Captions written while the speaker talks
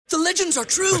The legends are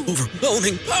true.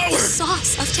 Overwhelming power.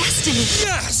 Sauce of destiny.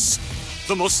 Yes!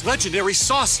 The most legendary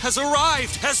sauce has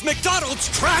arrived as McDonald's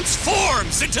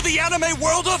transforms into the anime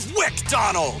world of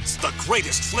WickDonald's. The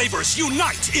greatest flavors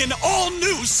unite in all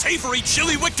new savory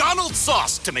chili McDonald's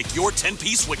sauce to make your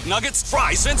 10-piece Wick Nuggets,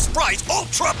 fries, and Sprite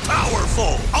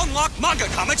ultra-powerful. Unlock manga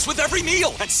comics with every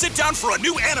meal and sit down for a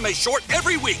new anime short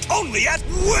every week only at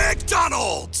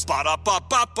WickDonald's.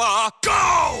 Ba-da-ba-ba-ba,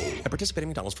 go! At participating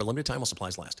McDonald's for a limited time while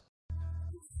supplies last.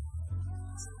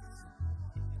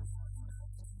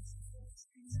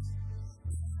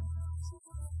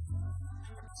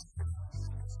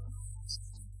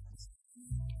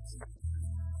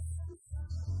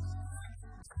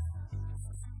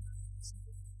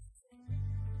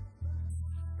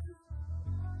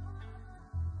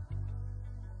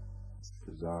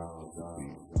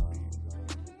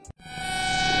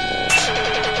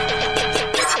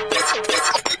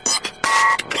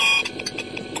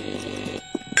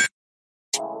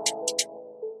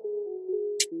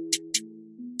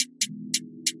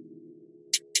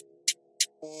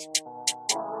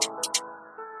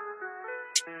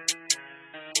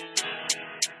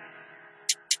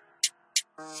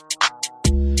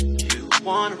 You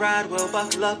wanna ride, well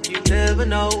buckle up, you never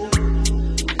know.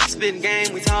 Spitting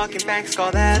game, we talking facts,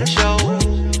 call that a show.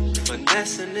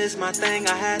 Finessing is my thing,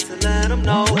 I had to let them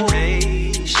know.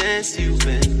 Patience, you've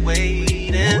been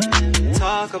waiting.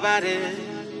 Talk about it,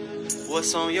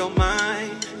 what's on your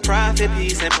mind? Profit,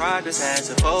 peace, and progress, had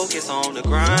to focus on the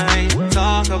grind.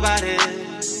 Talk about it,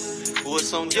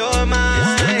 what's on your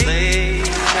mind? It's the late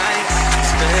night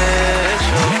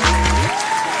special.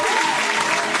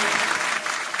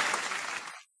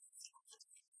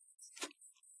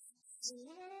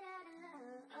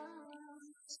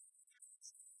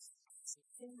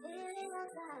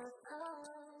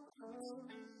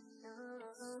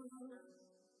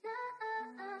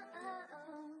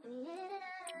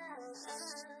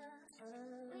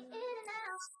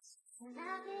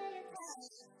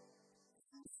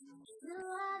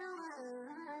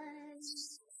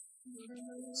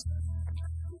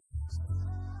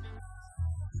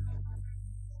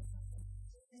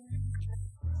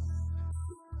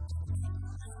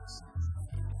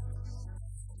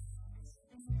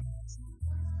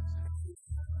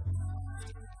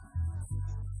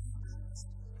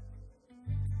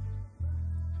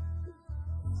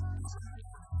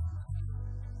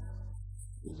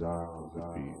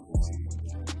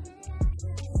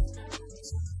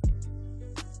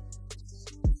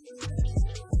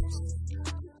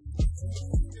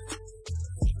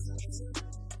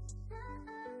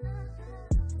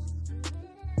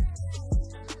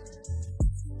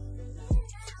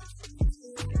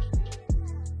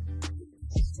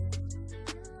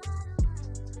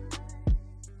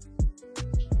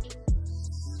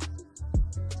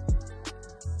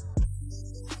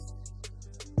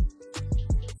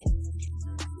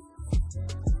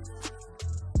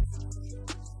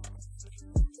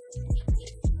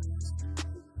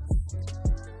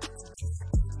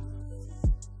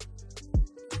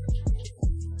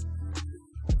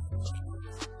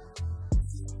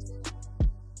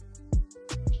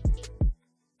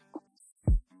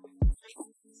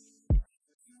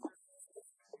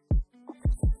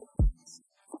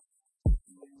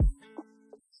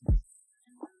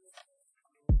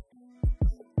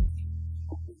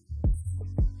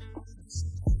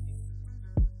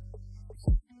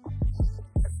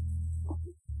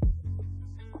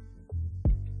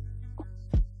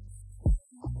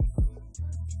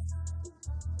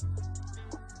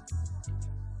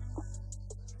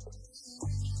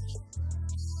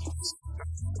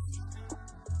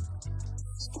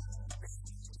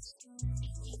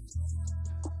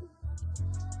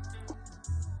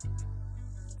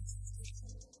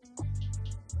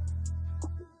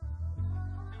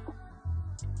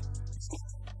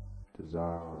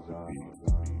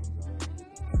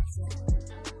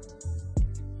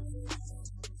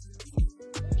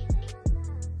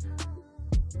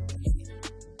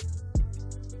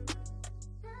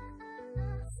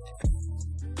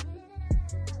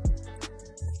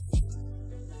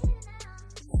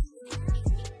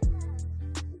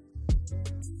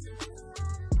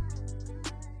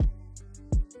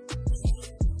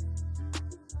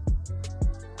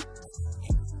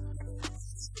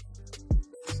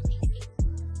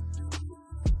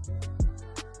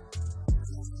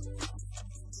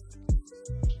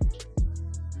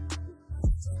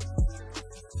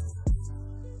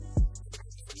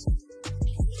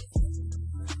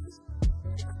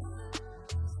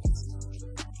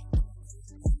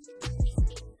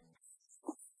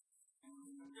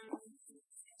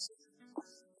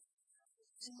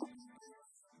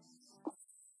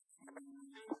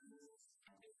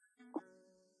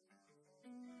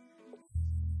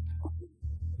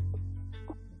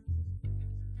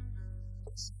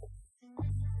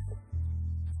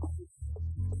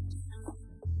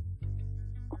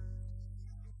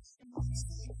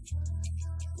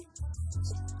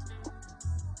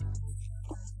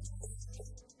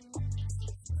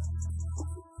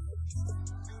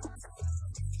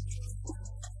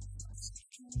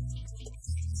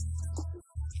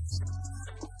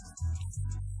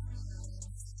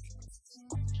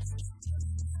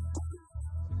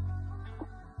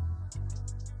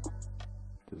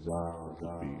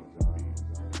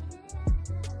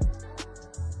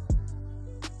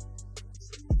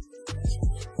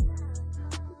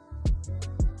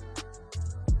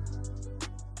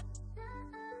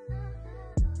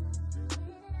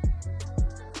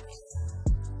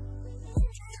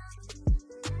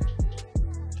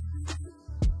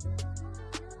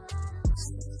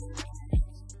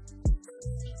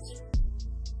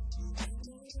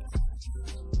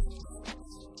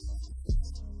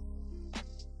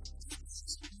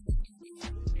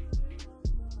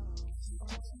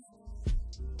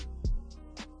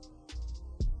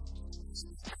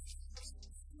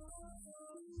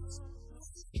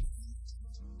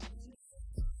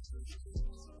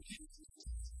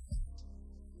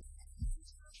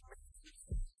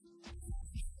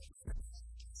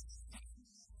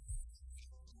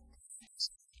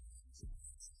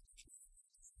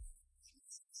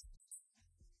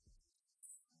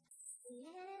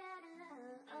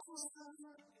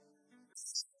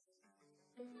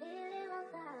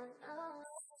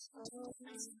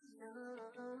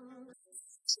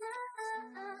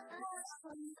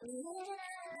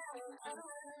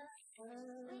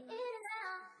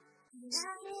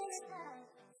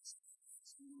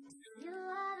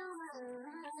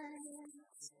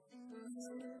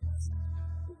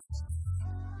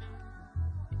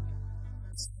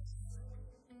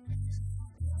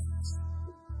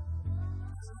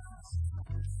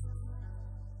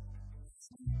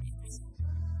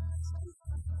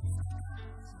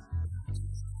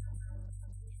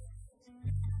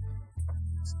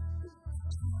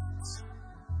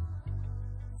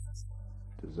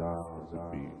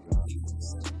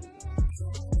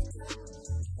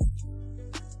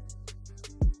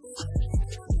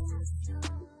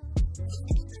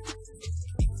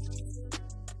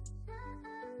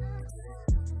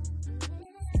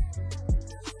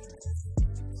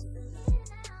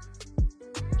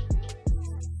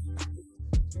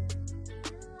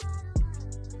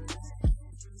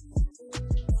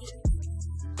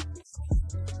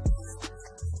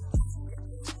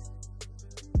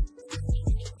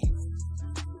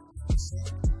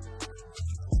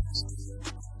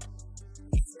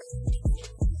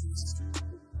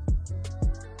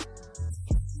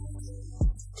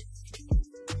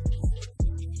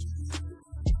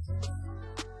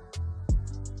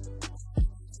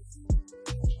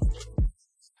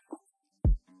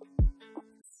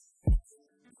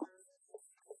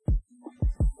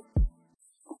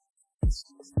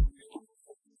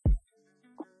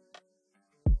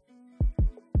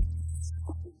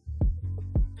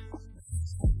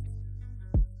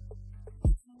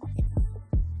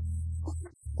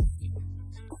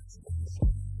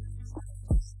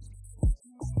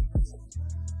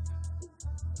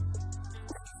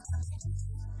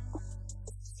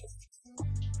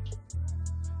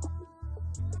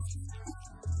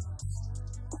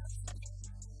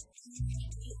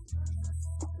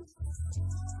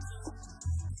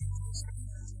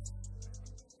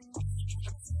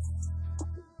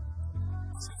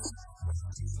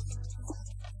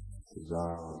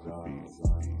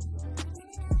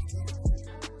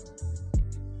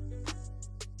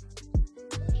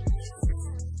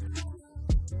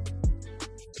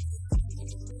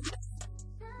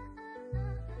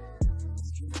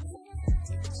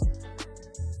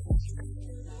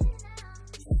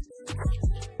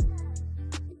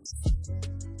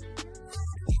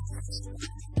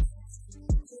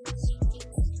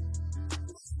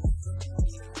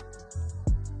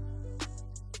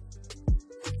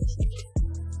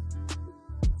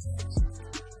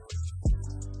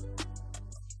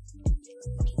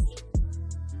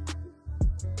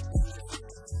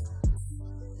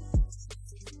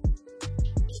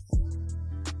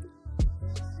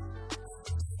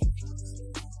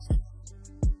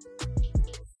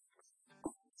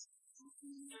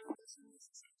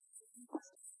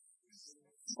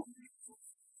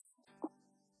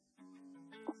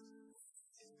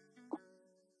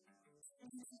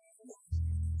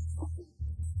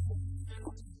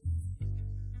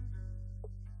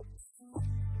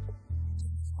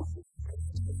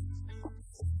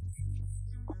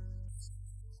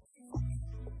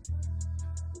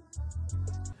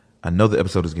 I know the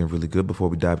episode is getting really good. Before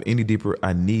we dive any deeper,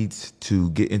 I need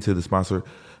to get into the sponsor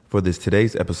for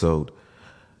today's episode.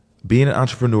 Being an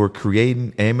entrepreneur,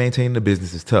 creating and maintaining a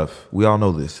business is tough. We all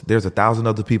know this. There's 1,000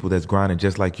 other people that's grinding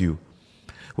just like you.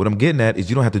 What I'm getting at is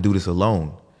you don't have to do this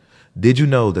alone. Did you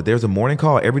know that there's a morning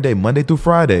call every day, Monday through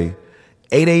Friday,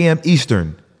 8 a.m.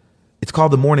 Eastern? It's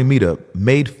called the Morning Meetup,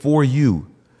 made for you.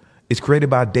 It's created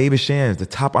by David Shands, the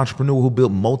top entrepreneur who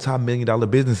built multi-million-dollar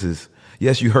businesses.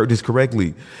 Yes, you heard this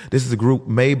correctly. This is a group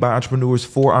made by entrepreneurs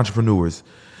for entrepreneurs.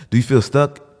 Do you feel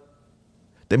stuck?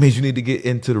 That means you need to get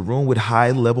into the room with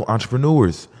high-level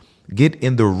entrepreneurs. Get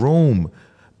in the room.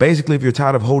 Basically, if you're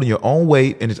tired of holding your own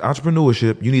weight in this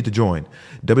entrepreneurship, you need to join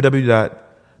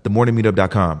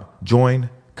www.themorningmeetup.com. Join,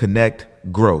 connect,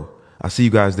 grow. I'll see you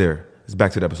guys there. Let's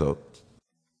back to the episode.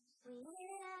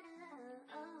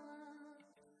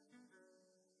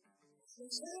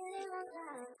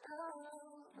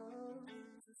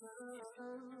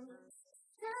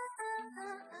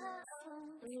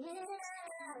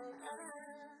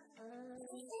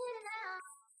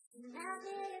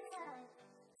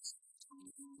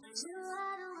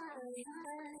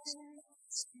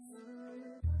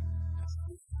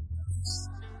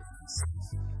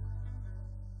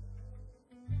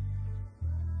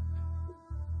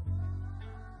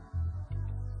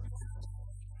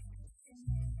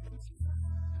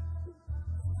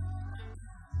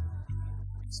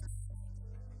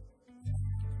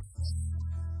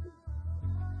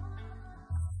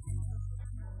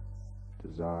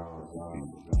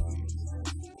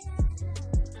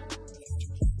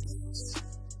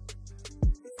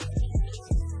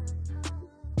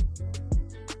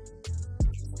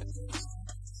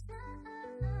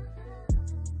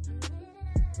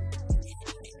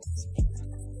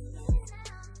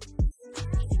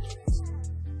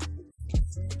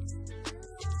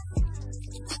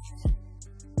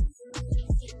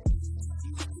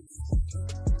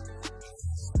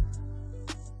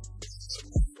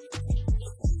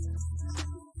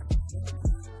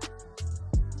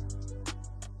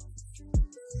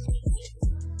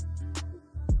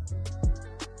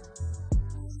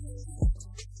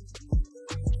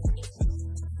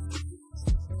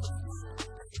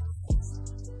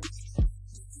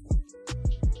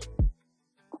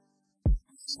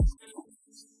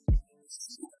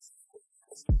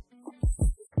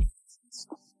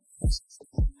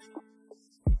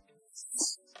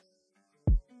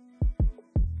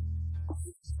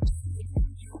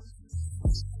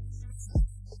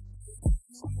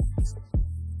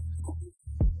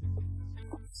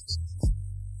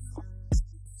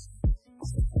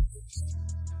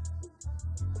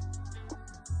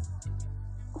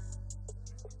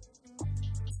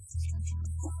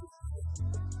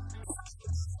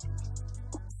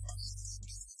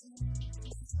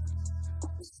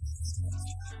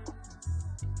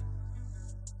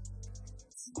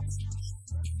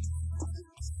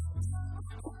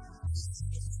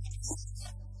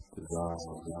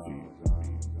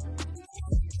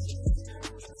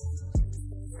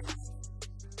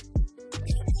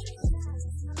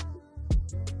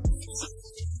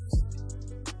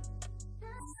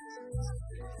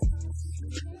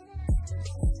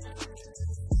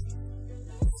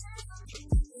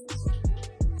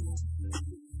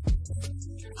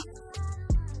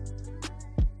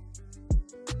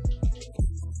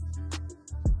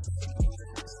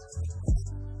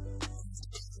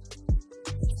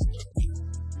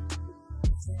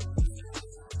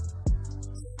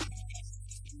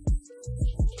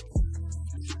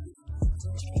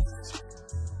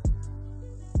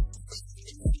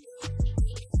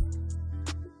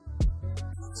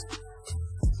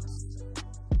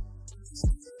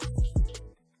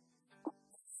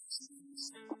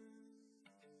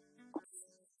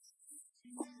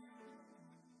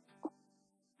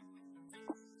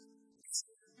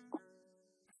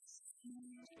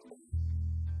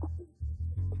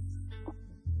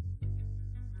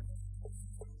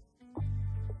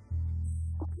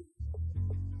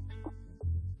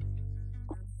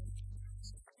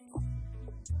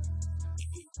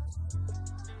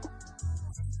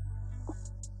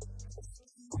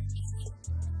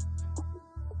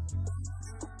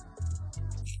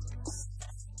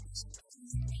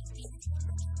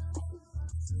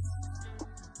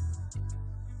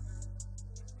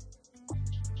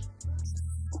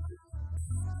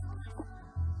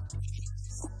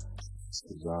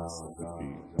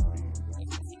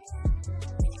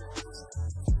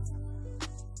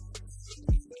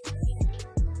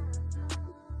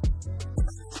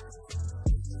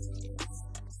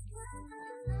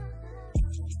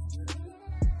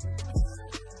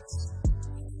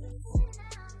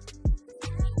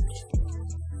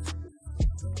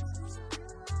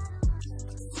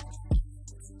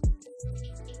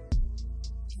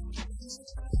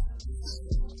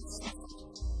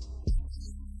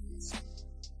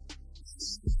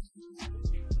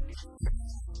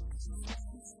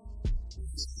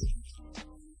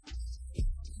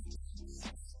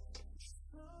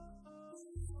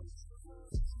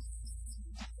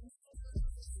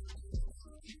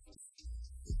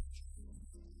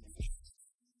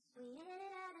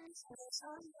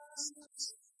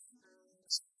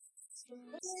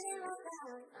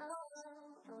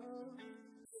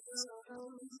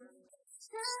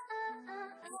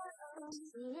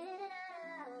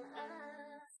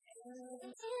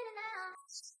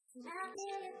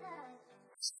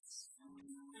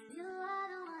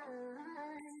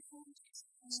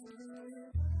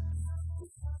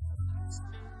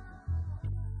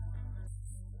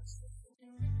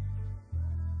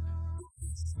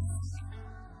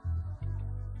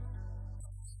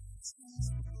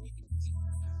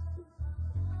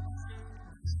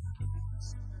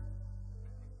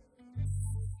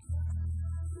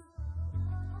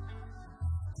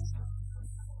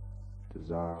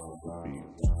 Desire of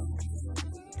beat.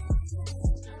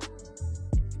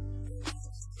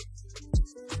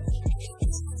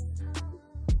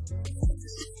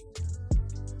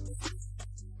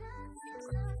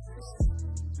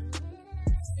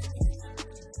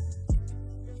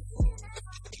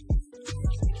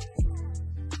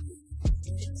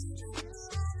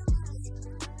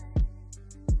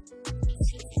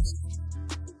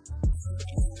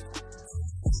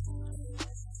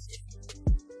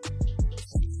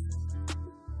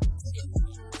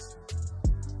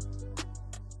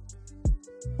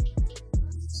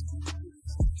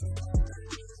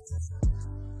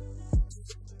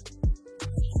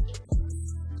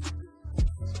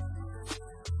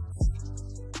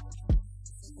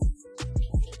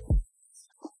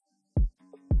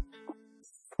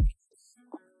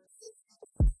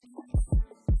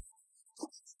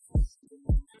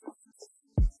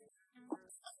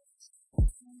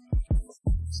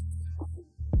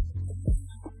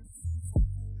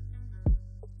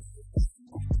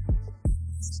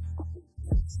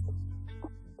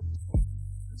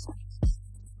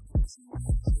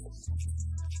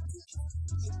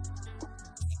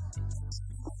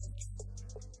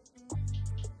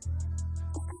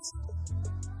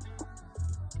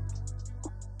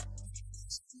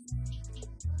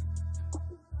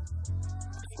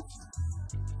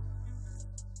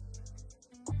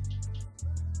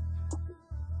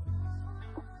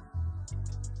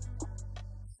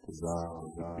 Desire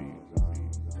of beat.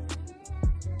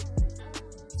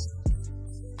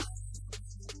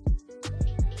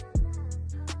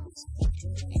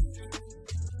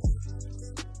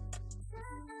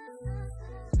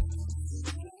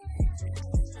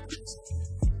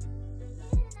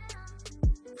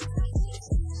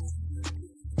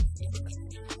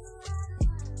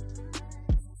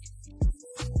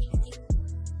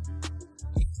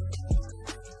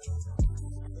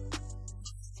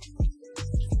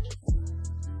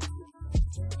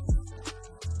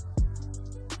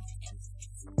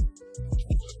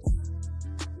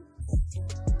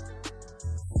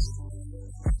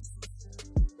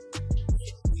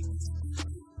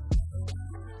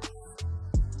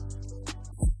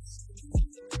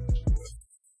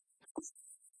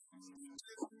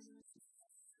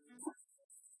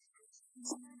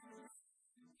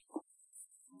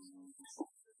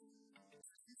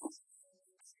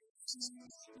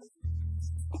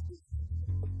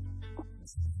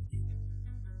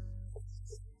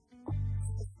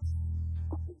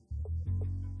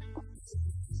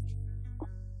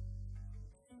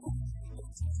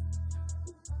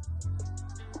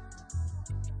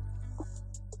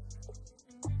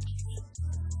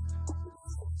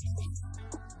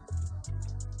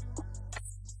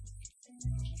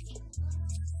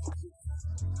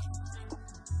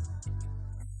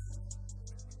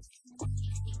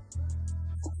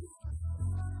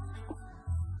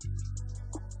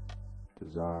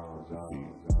 Desire of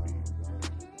beat.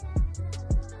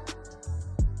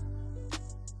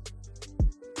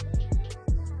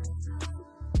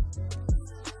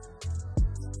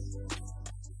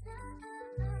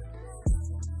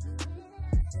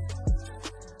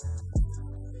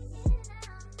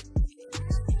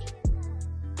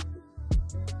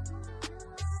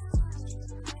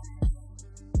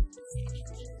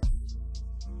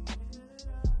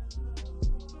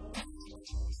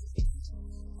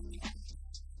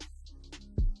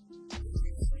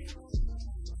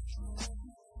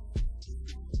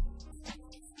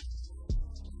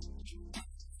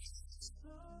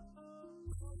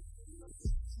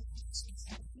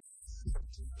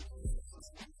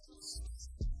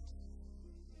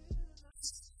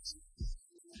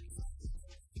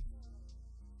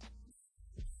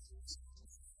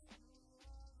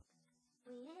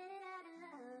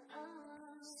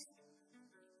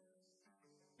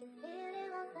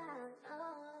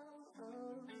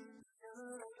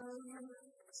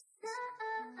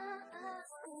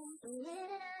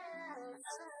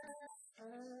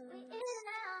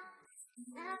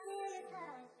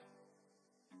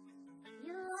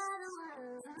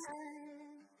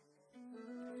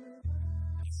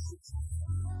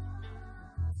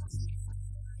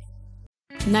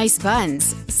 Nice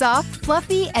buns, soft,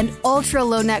 fluffy, and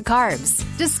ultra-low net carbs.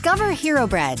 Discover Hero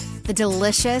Bread, the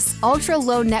delicious,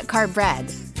 ultra-low net carb bread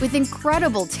with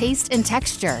incredible taste and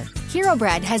texture. Hero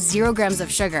Bread has 0 grams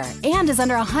of sugar and is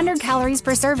under 100 calories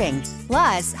per serving.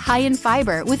 Plus, high in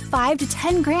fiber with 5 to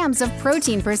 10 grams of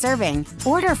protein per serving.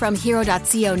 Order from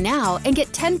hero.co now and get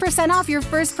 10% off your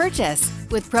first purchase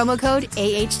with promo code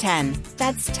AH10.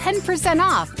 That's 10%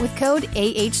 off with code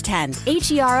AH10.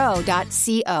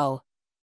 HERO.co.